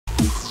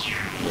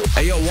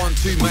Hey yo, 1,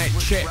 2 mate,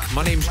 check.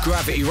 My name's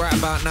Gravity. Right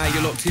about now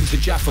you're locked into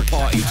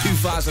JaffaParty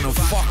 2000 and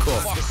fuck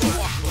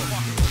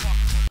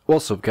off.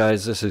 What's up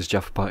guys, this is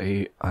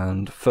JaffaParty,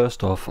 and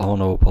first off I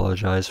want to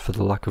apologise for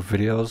the lack of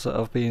videos that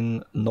I've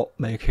been not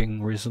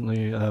making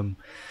recently.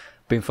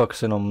 Been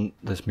focusing on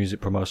this music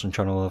promotion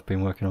channel I've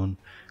been working on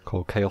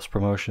called Chaos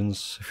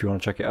Promotions. If you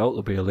want to check it out,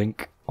 there'll be a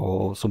link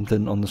or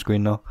something on the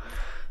screen now.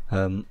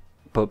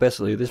 But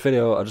basically this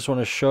video I just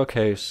want to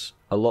showcase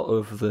a lot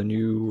of the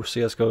new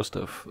CSGO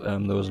stuff.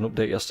 There was an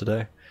update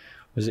yesterday.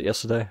 Was it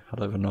yesterday? I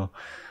don't even know.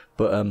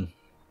 But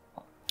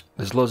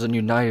there's loads of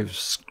new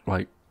knives,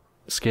 like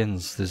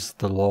skins. There's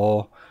the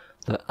Law,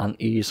 the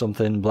Anti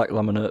something, Black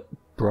Laminate,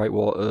 Bright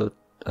Water,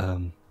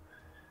 I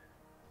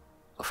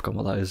forgot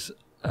what that is,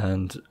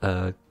 and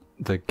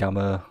the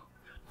Gamma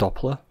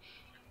Doppler.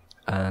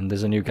 And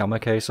there's a new Gamma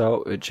case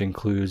out, which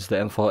includes the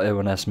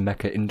M4A1S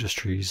Mecha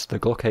Industries, the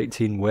Glock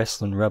 18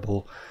 Wasteland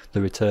Rebel,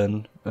 the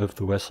return of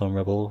the Wasteland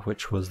Rebel,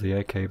 which was the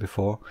AK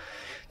before,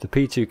 the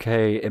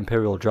P2K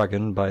Imperial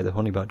Dragon by the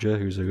Honey Badger,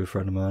 who's a good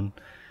friend of mine,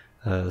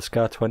 the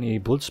Scar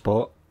 20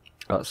 Bloodsport.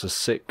 That's a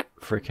sick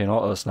freaking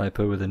auto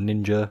sniper with a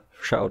ninja.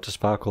 Shout out to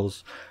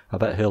Sparkles. I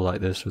bet he'll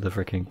like this with a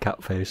freaking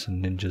cat face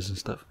and ninjas and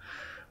stuff.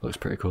 Looks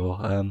pretty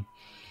cool.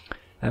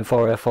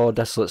 M4A4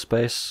 Desolate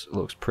Space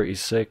looks pretty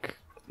sick.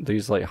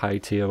 These like high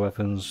tier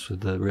weapons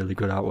with the really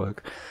good artwork.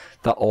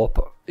 That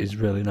AWP is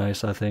really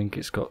nice, I think.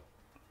 It's got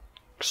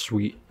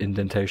sweet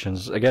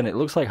indentations. Again, it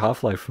looks like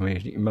Half-Life for me.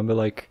 You remember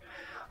like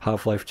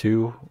Half-Life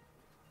 2?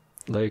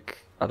 Like,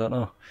 I don't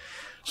know.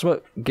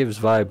 Something gives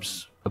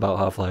vibes about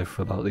Half-Life,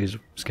 about these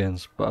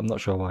skins, but I'm not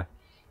sure why.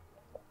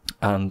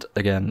 And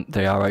again,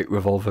 the R8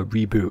 Revolver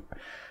reboot.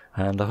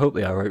 And I hope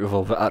the R8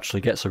 Revolver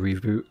actually gets a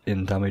reboot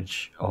in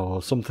damage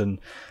or something,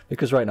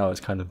 because right now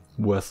it's kind of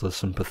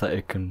worthless and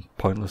pathetic and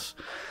pointless.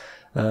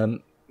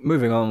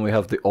 Moving on, we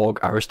have the AUG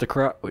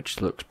Aristocrat,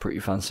 which looks pretty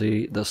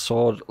fancy. The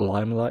Sword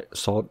Limelight...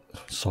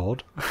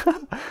 Sword?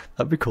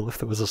 That'd be cool if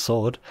there was a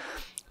sword.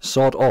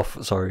 Sword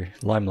Off, sorry,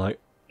 Limelight.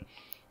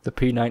 The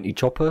P90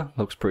 Chopper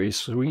looks pretty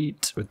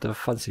sweet with the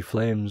fancy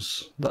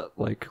flames. That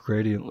like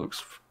gradient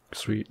looks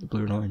sweet, the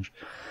blue and orange.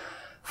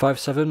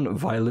 5.7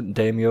 Violent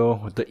Daimyo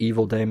with the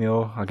Evil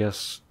Daimyo. I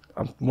guess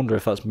I wonder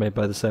if that's made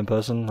by the same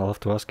person. I'll have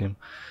to ask him.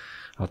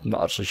 I'm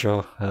not actually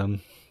sure.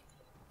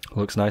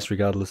 Looks nice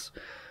regardless.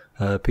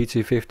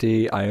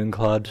 P250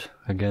 Ironclad,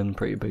 again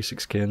pretty basic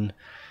skin.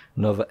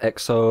 Nova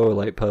Exo,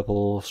 light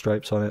purple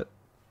stripes on it.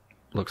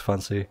 Looks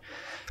fancy.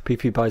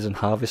 PP Bison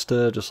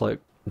Harvester, just like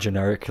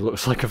generic. It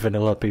looks like a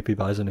vanilla PP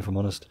Bison if I'm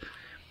honest.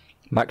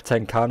 Mac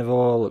 10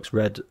 Carnivore looks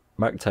red.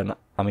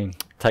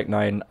 Tech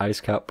 9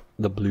 Ice Cap,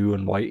 the blue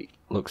and white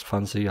looks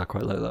fancy, I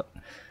quite like that.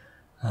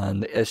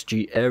 And the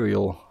SG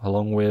Aerial,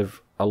 along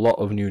with a lot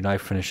of new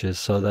knife finishes.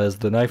 So there's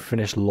the knife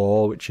finish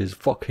Law, which is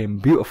fucking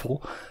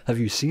beautiful. Have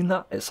you seen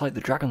that? It's like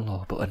the Dragon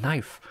Law, but a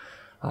knife.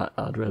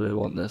 I'd really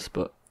want this,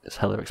 but it's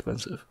hella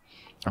expensive,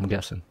 I'm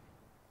guessing.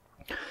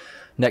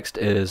 Next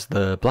is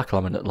the Black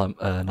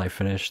Laminate knife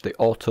finish, the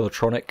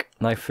Autotronic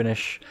knife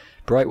finish,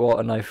 Bright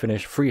Water knife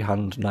finish,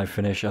 Freehand knife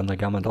finish, and the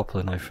Gamma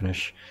Doppler knife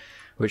finish,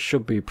 which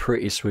should be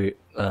pretty sweet.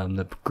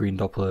 The green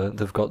Doppler,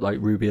 they've got like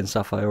ruby and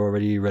sapphire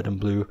already, red and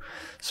blue,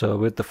 so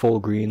with the full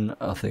green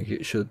I think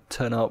it should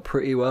turn out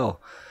pretty well.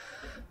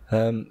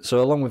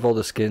 So along with all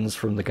the skins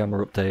from the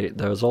Gamma update,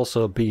 there has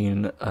also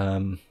been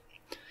a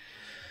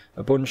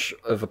bunch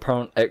of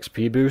apparent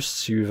XP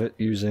boosts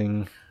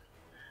using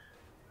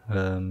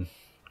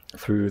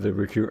through the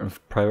recruit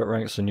and private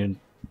ranks, and you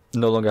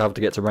no longer have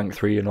to get to rank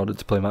 3 in order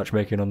to play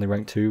matchmaking on the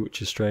rank 2,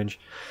 which is strange.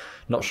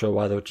 Not sure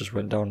why they just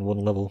went down one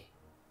level.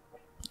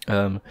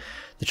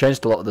 They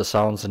changed a lot of the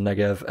sounds. The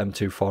Negev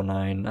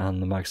M249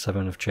 and the Mag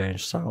 7 have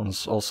changed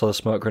sounds. Also the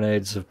smoke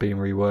grenades have been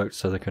reworked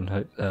so they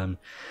can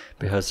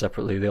be heard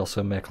separately. They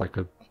also make like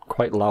a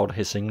quite loud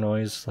hissing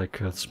noise,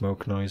 like a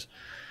smoke noise,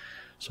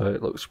 so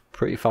it looks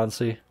pretty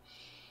fancy.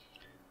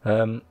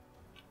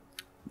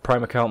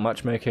 Prime account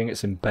matchmaking,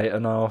 it's in beta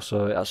now,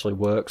 so it actually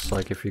works.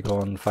 Like if you go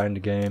and find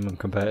a game and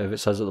competitive, it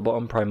says at the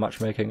bottom Prime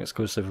matchmaking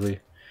exclusively.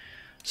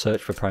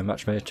 Search for Prime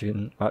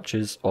matchmaking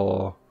matches,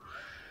 or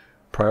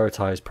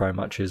prioritize Prime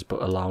matches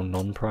but allow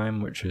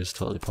non-Prime, which is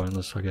totally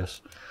pointless, I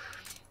guess.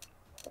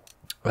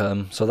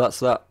 So that's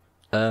that.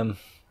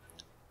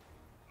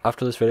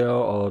 After this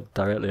video, or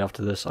directly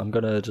after this, I'm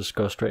gonna just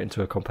go straight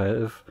into a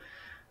competitive.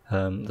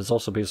 There's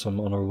also been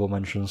some honourable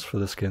mentions for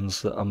the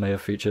skins that I may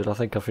have featured. I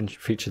think I've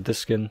featured this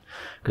skin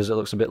because it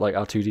looks a bit like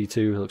R2-D2,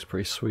 it looks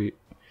pretty sweet.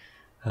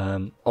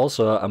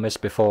 Also, I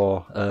missed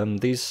before,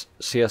 these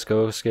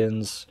CSGO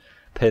skins,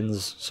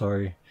 pins,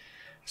 sorry,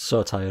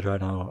 so tired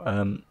right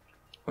now,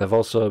 they've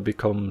also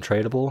become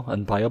tradable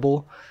and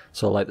buyable,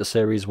 so like the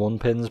Series 1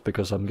 pins,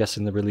 because I'm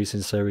guessing they're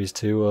releasing Series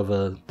 2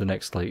 over the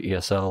next like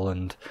ESL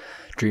and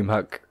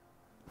DreamHack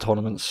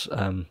tournaments.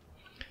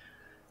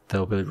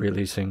 They'll be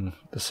releasing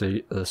the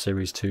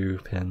Series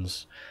 2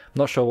 pins. I'm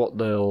not sure what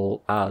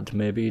they'll add,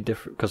 maybe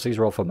different, because these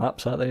are all for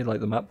maps, aren't they?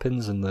 Like the map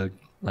pins and the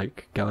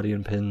like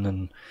Guardian pin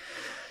and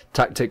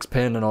tactics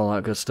pin and all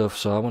that good stuff.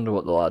 So I wonder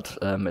what they'll add.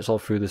 It's all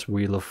through this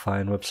We Love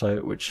Fine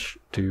website, which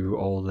do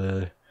all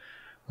the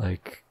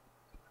like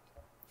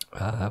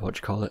what do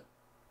you call it?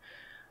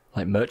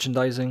 Like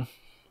merchandising,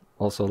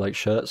 also like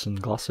shirts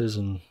and glasses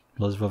and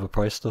loads of other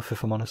price stuff,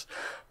 if I'm honest.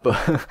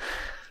 But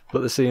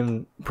but they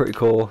seem pretty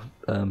cool.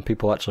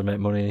 People actually make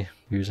money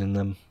using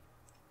them.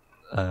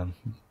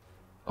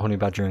 Honey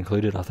Badger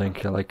included, I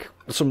think. Like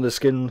some of the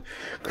skin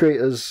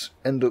creators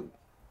end up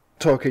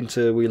talking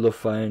to We Love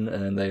Fine,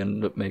 and they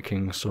end up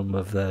making some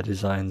of their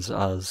designs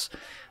as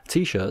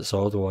t-shirts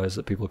or otherwise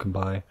that people can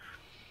buy,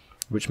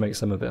 which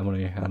makes them a bit of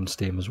money, and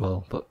Steam as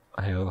well. But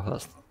hey,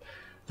 that's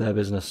their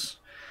business.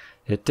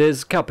 It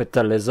is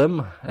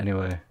capitalism.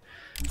 Anyway,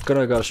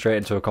 gonna go straight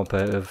into a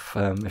competitive.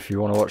 If you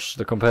want to watch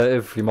the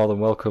competitive, you're more than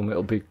welcome.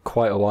 It'll be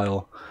quite a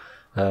while.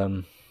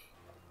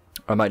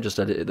 I might just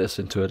edit this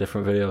into a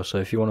different video, so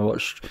if you want to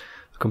watch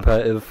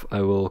competitive,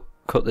 I will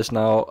cut this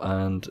now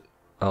and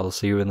I'll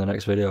see you in the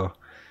next video.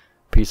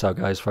 Peace out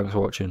guys, thanks for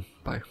watching,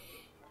 bye.